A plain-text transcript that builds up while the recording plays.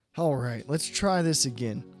All right, let's try this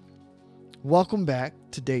again. Welcome back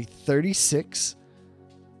to day 36.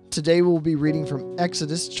 Today we'll be reading from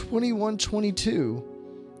Exodus 21:22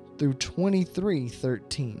 through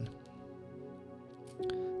 23:13.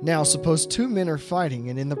 Now, suppose two men are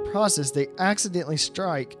fighting, and in the process they accidentally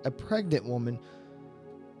strike a pregnant woman,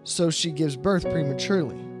 so she gives birth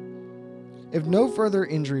prematurely. If no further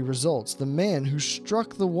injury results, the man who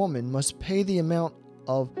struck the woman must pay the amount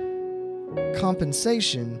of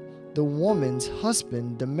compensation the woman's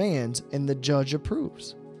husband demands and the judge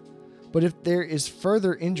approves. But if there is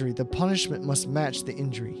further injury, the punishment must match the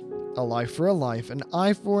injury. A life for a life, an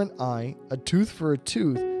eye for an eye, a tooth for a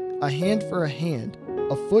tooth, a hand for a hand,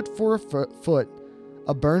 a foot for a foot,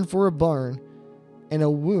 a burn for a burn, and a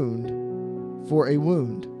wound for a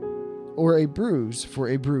wound, or a bruise for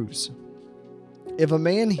a bruise. If a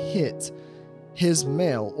man hits his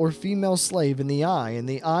male or female slave in the eye and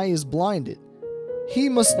the eye is blinded, he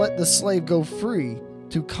must let the slave go free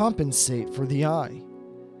to compensate for the eye.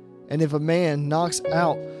 And if a man knocks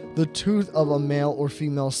out the tooth of a male or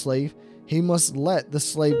female slave, he must let the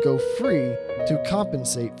slave go free to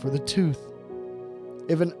compensate for the tooth.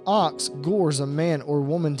 If an ox gores a man or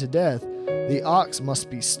woman to death, the ox must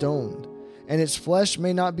be stoned, and its flesh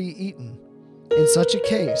may not be eaten. In such a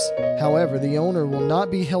case, however, the owner will not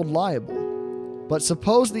be held liable. But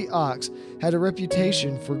suppose the ox had a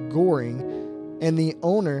reputation for goring, and the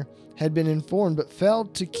owner had been informed but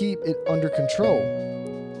failed to keep it under control.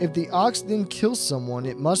 If the ox then kills someone,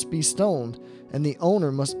 it must be stoned, and the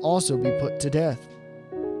owner must also be put to death.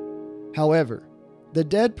 However, the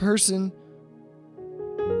dead person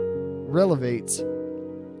relatives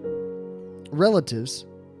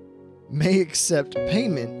may accept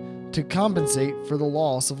payment to compensate for the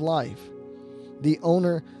loss of life. The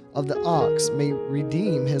owner of the ox may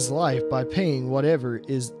redeem his life by paying whatever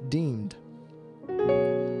is deemed.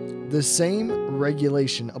 The same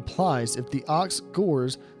regulation applies if the ox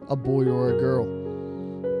gores a boy or a girl.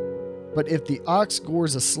 But if the ox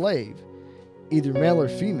gores a slave, either male or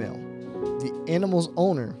female, the animal's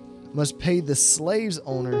owner must pay the slave's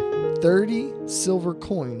owner 30 silver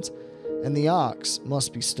coins, and the ox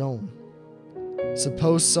must be stoned.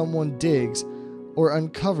 Suppose someone digs or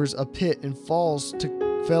uncovers a pit and fails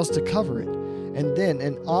to cover it, and then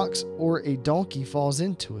an ox or a donkey falls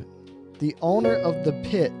into it. The owner of the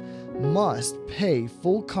pit must pay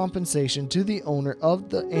full compensation to the owner of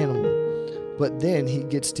the animal, but then he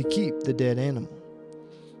gets to keep the dead animal.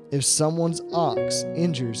 If someone's ox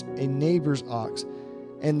injures a neighbor's ox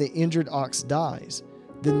and the injured ox dies,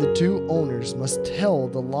 then the two owners must sell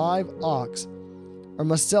the live ox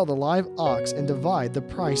and divide the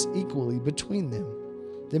price equally between them.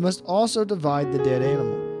 They must also divide the dead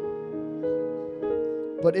animal.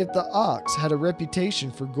 But if the ox had a reputation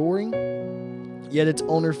for goring, yet its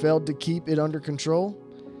owner failed to keep it under control,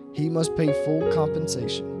 he must pay full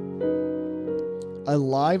compensation. A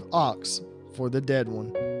live ox for the dead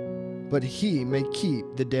one, but he may keep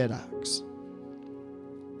the dead ox.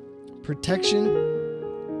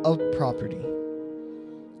 Protection of property.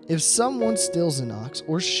 If someone steals an ox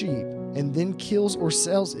or sheep and then kills or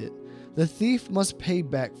sells it, the thief must pay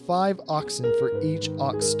back 5 oxen for each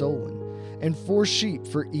ox stolen, and 4 sheep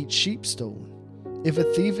for each sheep stolen. If a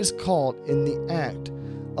thief is caught in the act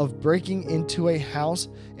of breaking into a house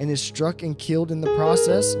and is struck and killed in the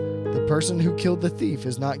process, the person who killed the thief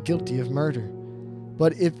is not guilty of murder.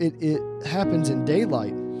 But if it happens in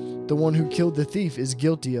daylight, the one who killed the thief is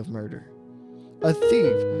guilty of murder. A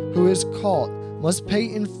thief who is caught must pay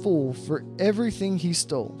in full for everything he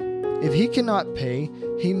stole. If he cannot pay,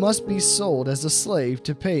 he must be sold as a slave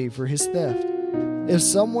to pay for his theft. If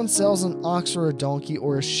someone sells an ox or a donkey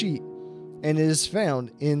or a sheep, and it is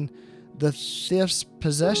found in the thief's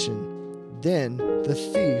possession, then the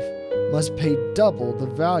thief must pay double the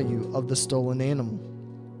value of the stolen animal.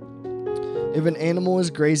 If an animal is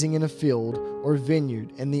grazing in a field or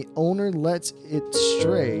vineyard, and the owner lets it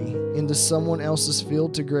stray into someone else's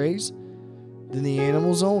field to graze, then the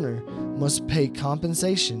animal's owner must pay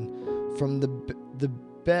compensation from the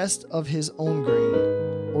best of his own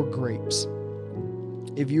grain or grapes.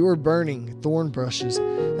 If you are burning thorn bushes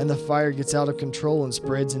and the fire gets out of control and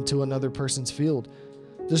spreads into another person's field,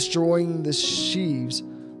 destroying the sheaves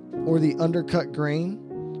or the undercut grain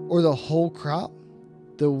or the whole crop,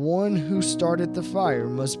 the one who started the fire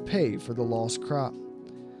must pay for the lost crop.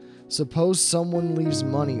 Suppose someone leaves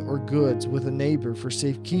money or goods with a neighbor for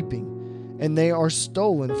safekeeping, and they are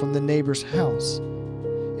stolen from the neighbor's house.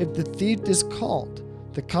 If the thief is caught,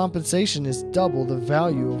 the compensation is double the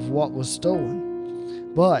value of what was stolen.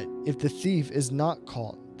 But if the thief is not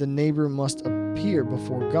caught, the neighbor must appear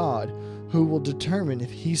before God, who will determine if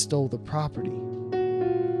he stole the property.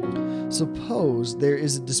 Suppose there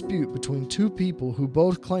is a dispute between two people who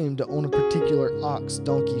both claim to own a particular ox,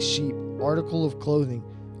 donkey, sheep, article of clothing,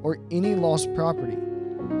 or any lost property.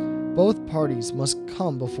 Both parties must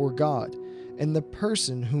come before God, and the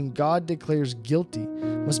person whom God declares guilty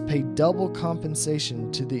must pay double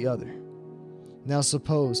compensation to the other. Now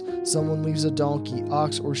suppose someone leaves a donkey,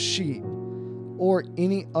 ox, or sheep, or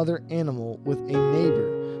any other animal with a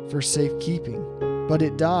neighbor for safekeeping, but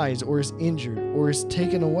it dies or is injured or is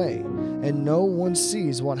taken away, and no one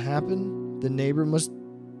sees what happened. The neighbor must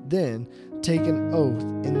then take an oath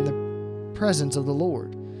in the presence of the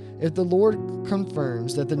Lord. If the Lord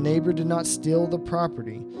confirms that the neighbor did not steal the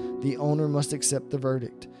property, the owner must accept the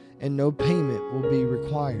verdict, and no payment will be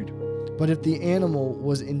required. But if the animal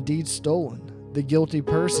was indeed stolen, the guilty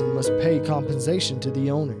person must pay compensation to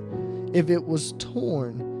the owner. If it was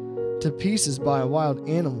torn to pieces by a wild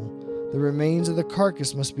animal, the remains of the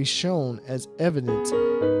carcass must be shown as evidence,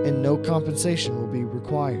 and no compensation will be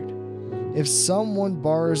required. If someone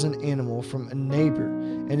borrows an animal from a neighbor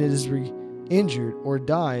and it is injured or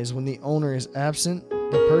dies when the owner is absent,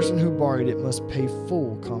 the person who borrowed it must pay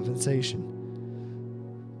full compensation.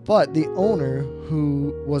 But the owner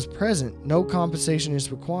who was present, no compensation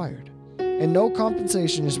is required. And no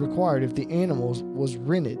compensation is required if the animal was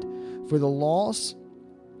rented, for the loss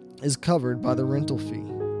is covered by the rental fee.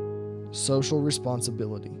 Social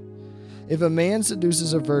responsibility. If a man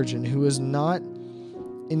seduces a virgin who is not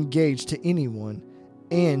engaged to anyone,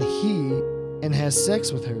 and has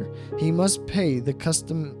sex with her, he must pay the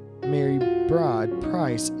customary bride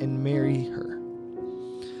price and marry her.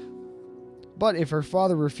 But if her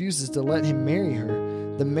father refuses to let him marry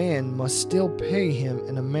her, the man must still pay him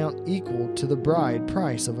an amount equal to the bride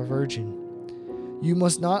price of a virgin. You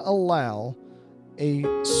must not allow a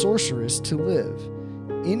sorceress to live.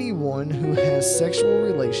 Anyone who has sexual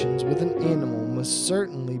relations with an animal must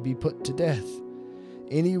certainly be put to death.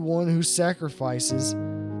 Anyone who sacrifices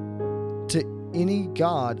to any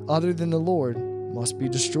god other than the Lord must be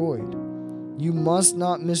destroyed. You must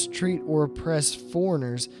not mistreat or oppress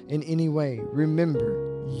foreigners in any way.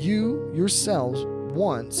 Remember, you yourselves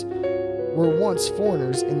were once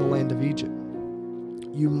foreigners in the land of Egypt.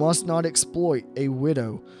 You must not exploit a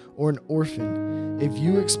widow or an orphan. If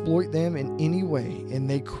you exploit them in any way and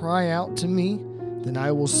they cry out to me, then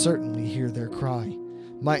I will certainly hear their cry.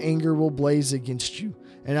 My anger will blaze against you,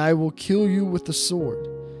 and I will kill you with the sword.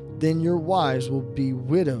 Then your wives will be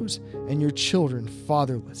widows and your children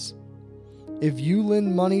fatherless. If you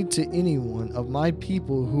lend money to anyone of my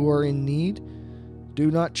people who are in need,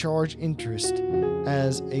 do not charge interest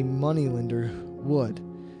as a moneylender would.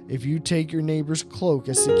 If you take your neighbor's cloak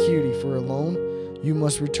as security for a loan, you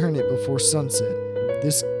must return it before sunset.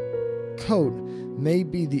 This coat may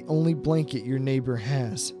be the only blanket your neighbor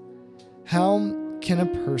has. How can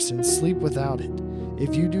a person sleep without it?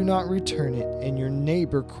 If you do not return it and your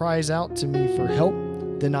neighbor cries out to me for help,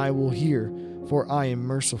 then I will hear, for I am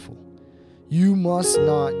merciful. You must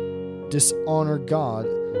not dishonor God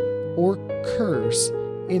or curse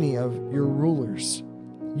any of your rulers.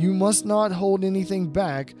 You must not hold anything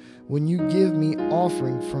back when you give me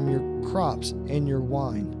offering from your crops and your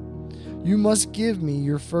wine. You must give me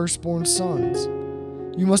your firstborn sons.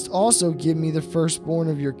 You must also give me the firstborn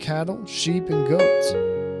of your cattle, sheep, and goats.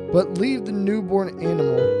 But leave the newborn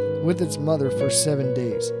animal with its mother for 7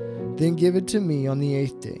 days. Then give it to me on the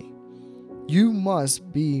 8th day. You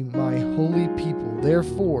must be my holy people.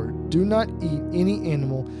 Therefore, do not eat any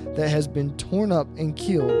animal that has been torn up and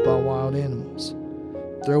killed by wild animals.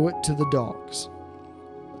 Throw it to the dogs.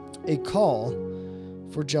 A call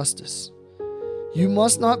for justice. You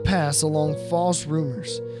must not pass along false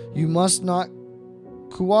rumors. You must not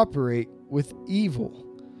cooperate with evil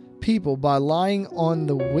people by lying on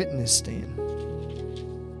the witness stand.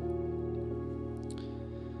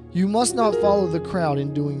 You must not follow the crowd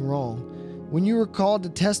in doing wrong. When you are called to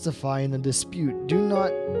testify in a dispute, do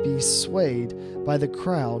not be swayed by the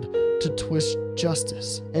crowd to twist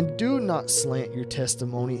justice. And do not slant your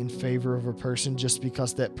testimony in favor of a person just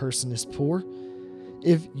because that person is poor.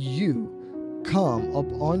 If you come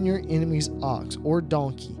upon your enemy's ox or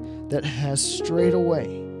donkey that has strayed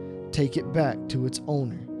away, take it back to its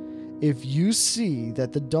owner. If you see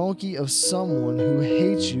that the donkey of someone who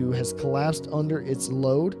hates you has collapsed under its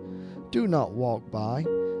load, do not walk by.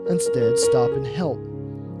 Instead, stop and help.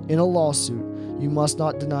 In a lawsuit, you must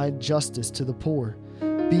not deny justice to the poor.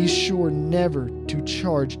 Be sure never to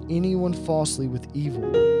charge anyone falsely with evil.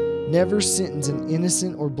 Never sentence an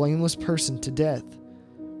innocent or blameless person to death.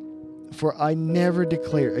 For I never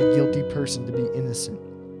declare a guilty person to be innocent.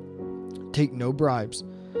 Take no bribes.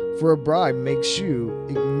 For a bribe makes you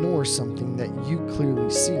ignore something that you clearly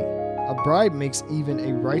see. A bribe makes even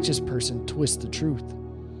a righteous person twist the truth.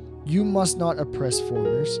 You must not oppress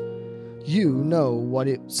foreigners. You know what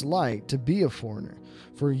it's like to be a foreigner,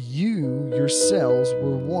 for you yourselves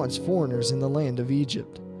were once foreigners in the land of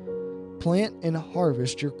Egypt. Plant and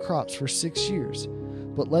harvest your crops for 6 years,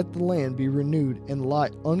 but let the land be renewed and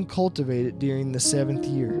lie uncultivated during the 7th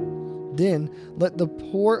year. Then let the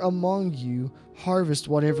poor among you harvest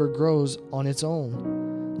whatever grows on its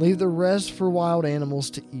own. Leave the rest for wild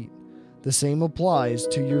animals to eat. The same applies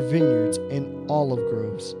to your vineyards and olive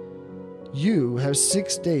groves. You have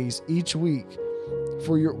 6 days each week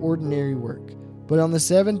for your ordinary work, but on the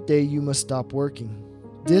 7th day you must stop working.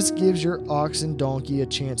 This gives your ox and donkey a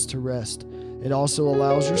chance to rest. It also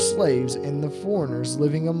allows your slaves and the foreigners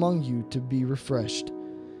living among you to be refreshed.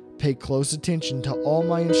 Pay close attention to all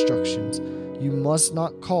my instructions. You must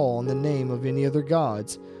not call on the name of any other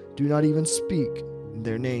gods. Do not even speak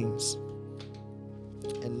their names.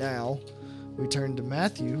 And now we turn to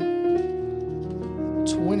Matthew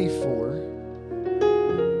 24,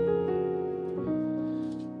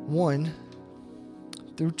 1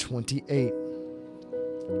 through 28.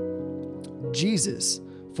 Jesus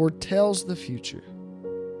foretells the future.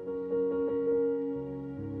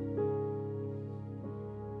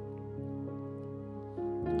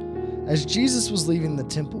 As Jesus was leaving the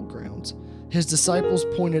temple grounds, his disciples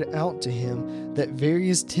pointed out to him that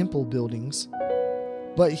various temple buildings,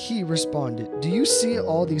 but he responded, "Do you see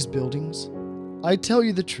all these buildings? I tell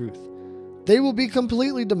you the truth. They will be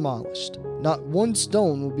completely demolished. Not one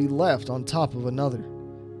stone will be left on top of another."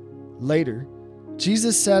 Later,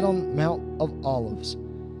 Jesus sat on Mount of Olives.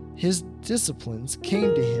 His disciples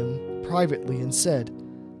came to him privately and said,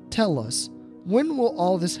 "Tell us, when will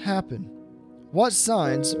all this happen? What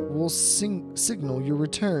signs will signal your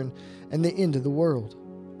return and the end of the world?"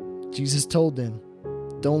 Jesus told them,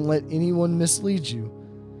 "Don't let anyone mislead you,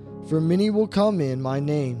 for many will come in my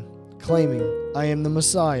name, claiming, 'I am the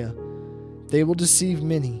Messiah.' They will deceive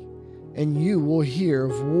many, and you will hear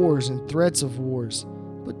of wars and threats of wars,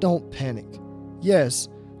 but don't panic. Yes,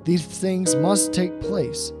 these things must take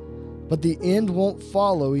place, but the end won't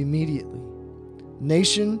follow immediately.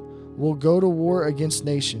 Nation will go to war against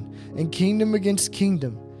nation, and kingdom against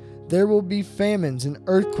kingdom. There will be famines and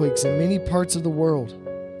earthquakes in many parts of the world,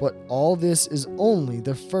 but all this is only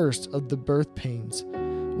the first of the birth pains,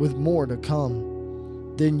 with more to come.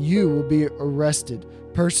 Then you will be arrested,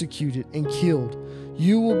 persecuted, and killed.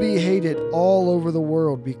 You will be hated all over the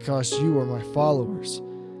world because you are my followers.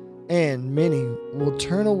 And many will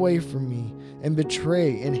turn away from me and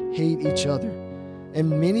betray and hate each other. And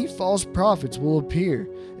many false prophets will appear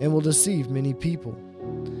and will deceive many people.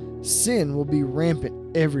 Sin will be rampant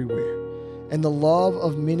everywhere, and the love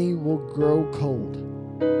of many will grow cold.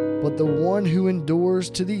 But the one who endures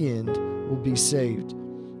to the end will be saved.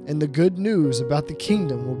 And the good news about the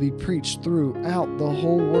kingdom will be preached throughout the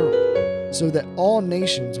whole world, so that all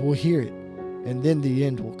nations will hear it, and then the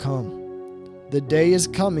end will come. The day is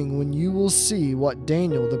coming when you will see what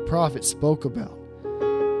Daniel the prophet spoke about.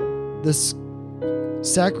 The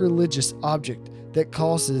sacrilegious object that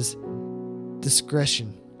causes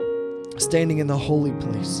discretion, standing in the holy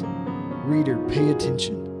place. Reader, pay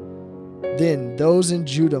attention. Then those in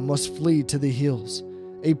Judah must flee to the hills.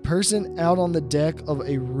 A person out on the deck of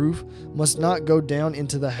a roof must not go down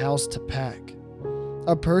into the house to pack.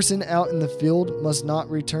 A person out in the field must not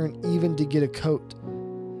return even to get a coat.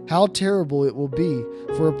 How terrible it will be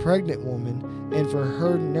for a pregnant woman and for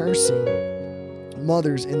her nursing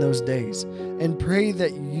mothers in those days. And pray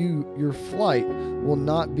that your flight will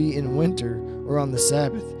not be in winter or on the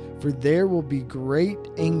Sabbath, for there will be great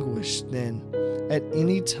anguish then at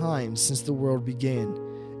any time since the world began,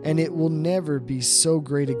 and it will never be so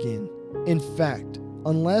great again. In fact,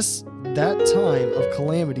 unless that time of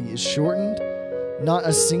calamity is shortened, not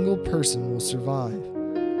a single person will survive.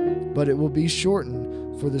 But it will be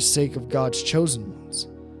shortened for the sake of God's chosen ones.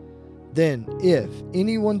 Then, if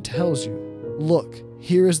anyone tells you, 'Look,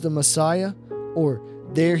 here is the Messiah,' or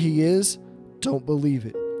 'There he is,' don't believe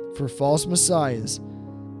it, for false messiahs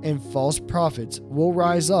and false prophets will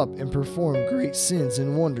rise up and perform great signs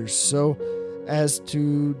and wonders so as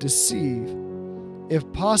to deceive,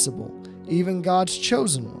 if possible, even God's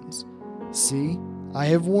chosen ones. See, I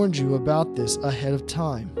have warned you about this ahead of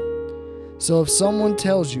time. So if someone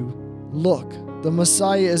tells you, 'Look, the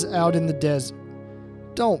Messiah is out in the desert,'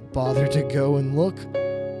 don't bother to go and look.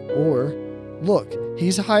 Or, 'Look,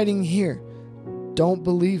 he's hiding here,' don't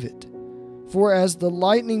believe it. For as the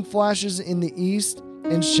lightning flashes in the east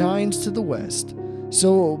and shines to the west,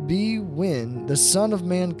 so it will be when the Son of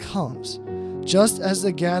Man comes. Just as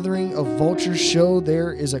the gathering of vultures show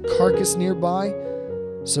there is a carcass nearby,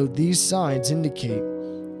 so these signs indicate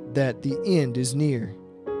that the end is near.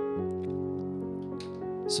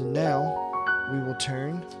 So now we will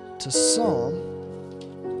turn to Psalm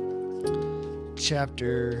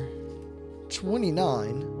chapter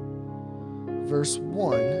 29, verse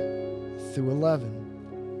 1 through 11.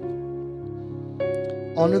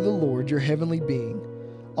 Honor the Lord, your heavenly being.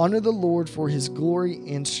 Honor the Lord for his glory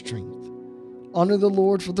and strength. Honor the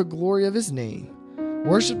Lord for the glory of his name.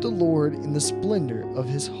 Worship the Lord in the splendor of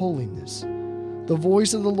his holiness. The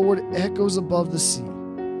voice of the Lord echoes above the sea.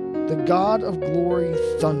 The God of glory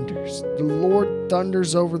thunders. The Lord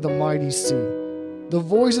thunders over the mighty sea. The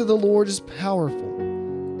voice of the Lord is powerful,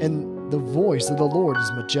 and the voice of the Lord is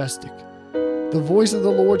majestic. The voice of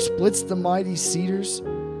the Lord splits the mighty cedars.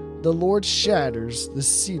 The Lord shatters the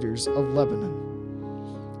cedars of Lebanon.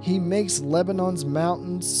 He makes Lebanon's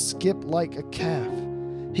mountains skip like a calf.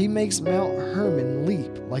 He makes Mount Hermon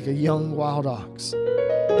leap like a young wild ox.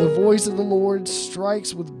 The voice of the Lord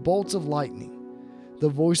strikes with bolts of lightning. The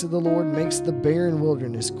voice of the Lord makes the barren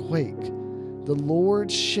wilderness quake. The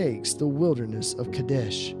Lord shakes the wilderness of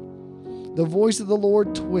Kadesh. The voice of the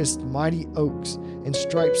Lord twists mighty oaks and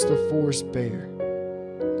stripes the forest bare.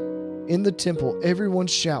 In the temple, everyone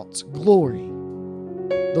shouts, "Glory!"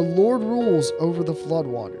 The Lord rules over the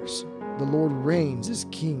floodwaters. The Lord reigns as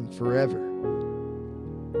king forever.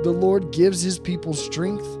 The Lord gives his people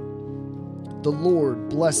strength. The Lord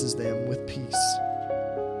blesses them with peace.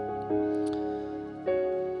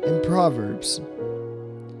 In Proverbs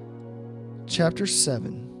chapter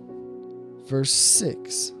 7, verse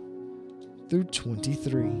 6 through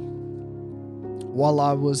 23. While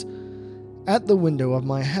I was at the window of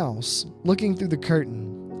my house, looking through the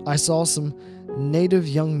curtain, I saw some naive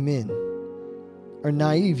young men,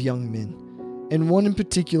 and one in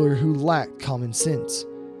particular who lacked common sense.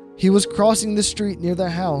 He was crossing the street near the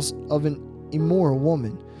house of an immoral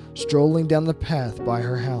woman, strolling down the path by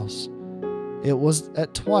her house. It was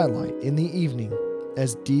at twilight in the evening,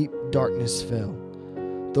 as deep darkness fell.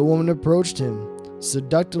 The woman approached him,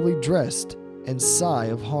 seductively dressed and sigh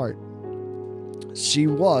of heart. She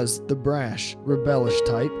was the brash, rebellious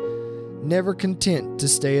type, never content to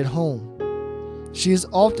stay at home. She is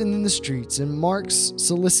often in the streets and marks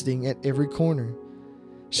soliciting at every corner.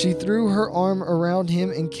 She threw her arm around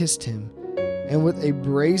him and kissed him, and with a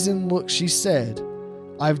brazen look she said,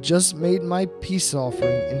 "I've just made my peace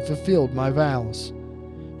offering and fulfilled my vows.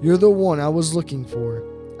 You're the one I was looking for.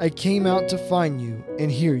 I came out to find you,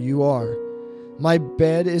 and here you are. My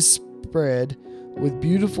bed is spread with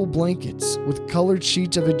beautiful blankets, with colored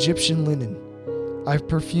sheets of Egyptian linen. I've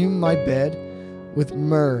perfumed my bed with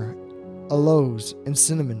myrrh, aloes, and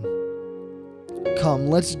cinnamon. Come,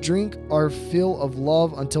 let's drink our fill of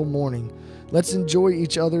love until morning. Let's enjoy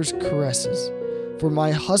each other's caresses. For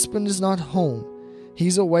my husband is not home.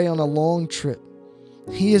 He's away on a long trip.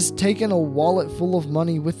 He has taken a wallet full of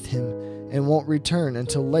money with him and won't return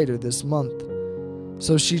until later this month."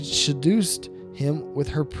 So she seduced him with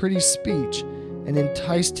her pretty speech and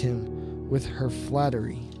enticed him with her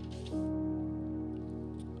flattery.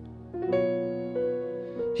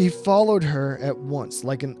 He followed her at once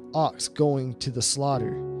like an ox going to the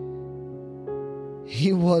slaughter.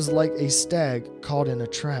 He was like a stag caught in a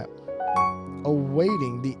trap,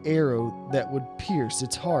 awaiting the arrow that would pierce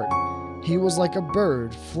its heart. He was like a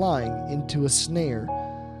bird flying into a snare,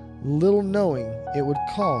 little knowing it would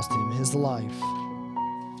cost him his life.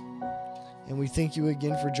 And we thank you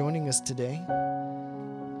again for joining us today.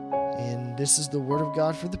 And this is the word of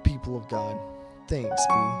God for the people of God. Thanks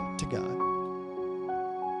be to God.